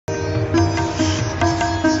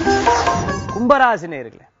கும்பராசி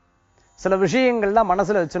நேயர்களே, சில விஷயங்கள்லாம்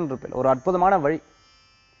மனசுல வச்சுட்டு இருப்பேன். ஒரு அற்புதமான வழி,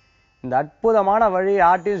 இந்த அற்புதமான வழி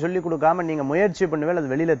யார்ட்டையும் சொல்லிக் கொடுக்காம நீங்க முயற்சி பண்ணுவே,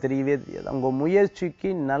 அது வெளியில தெரியவே தெரியாது. உங்க முயற்சிக்கு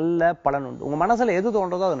நல்ல பலன் உண்டு. உங்க மனசுல எது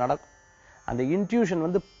தோன்றதோ அது நடக்கும். அந்த இன்ட்யூஷன்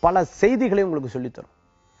வந்து பல செய்திகளை உங்களுக்கு சொல்லித்தரும்.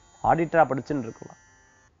 ஆடிட்டரா படிச்சுன்னு இருக்கலாம்,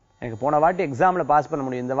 எனக்கு போன வாட்டி எக்ஸாம்ல பாஸ் பண்ண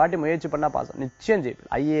முடியும், இந்த வாட்டி முயற்சி பண்ணா பாஸ் நிச்சயம்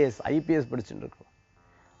ஜெயிப்பேன். ஐஏஎஸ் ஐபிஎஸ் படிச்சுட்டு இருக்கலாம்,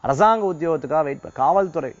 அரசாங்க உத்தியோகத்துக்காக வெயிட் பண்ண,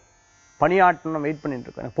 காவல்துறை பணியாற்றணும் வெயிட் பண்ணிட்டு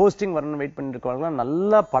இருக்கோம், எனக்கு போஸ்டிங் வரணும் வெயிட் பண்ணிட்டு இருக்கவங்க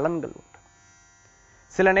நல்ல பலன்கள் உண்டு.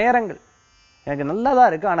 சில நேரங்கள் எனக்கு நல்லதா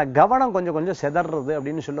இருக்கு, ஆனா கவனம் கொஞ்சம் கொஞ்சம் செதறது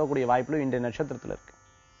அப்படின்னு சொல்லக்கூடிய வாய்ப்புகளும் இன்றைய நட்சத்திரத்துல இருக்கு.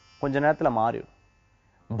 கொஞ்ச நேரத்துல மாறிடும்.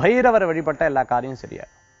 பைரவரை வழிபட்ட எல்லா காரியம்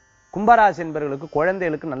சரியாகும். கும்பராசி என்பவர்களுக்கு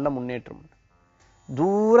குழந்தைகளுக்கு நல்ல முன்னேற்றம் உண்டு.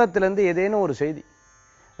 தூரத்திலிருந்து ஏதேனும் ஒரு செய்தி,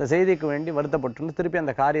 இந்த செய்திக்கு வேண்டி வருத்தப்பட்டு திருப்பி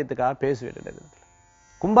அந்த காரியத்துக்காக பேசுவேன்.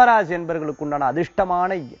 கும்பராசி என்பவர்களுக்கு உண்டான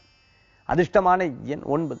அதிர்ஷ்டமான எண்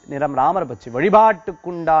 9, நிறம் ராமர் பச்சை.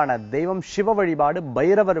 வழிபாட்டுக்குண்டான தெய்வம் சிவ வழிபாடு,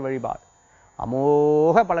 பைரவர் வழிபாடு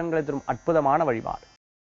அமோக பலன்களை தரும் அற்புதமான வழிபாடு.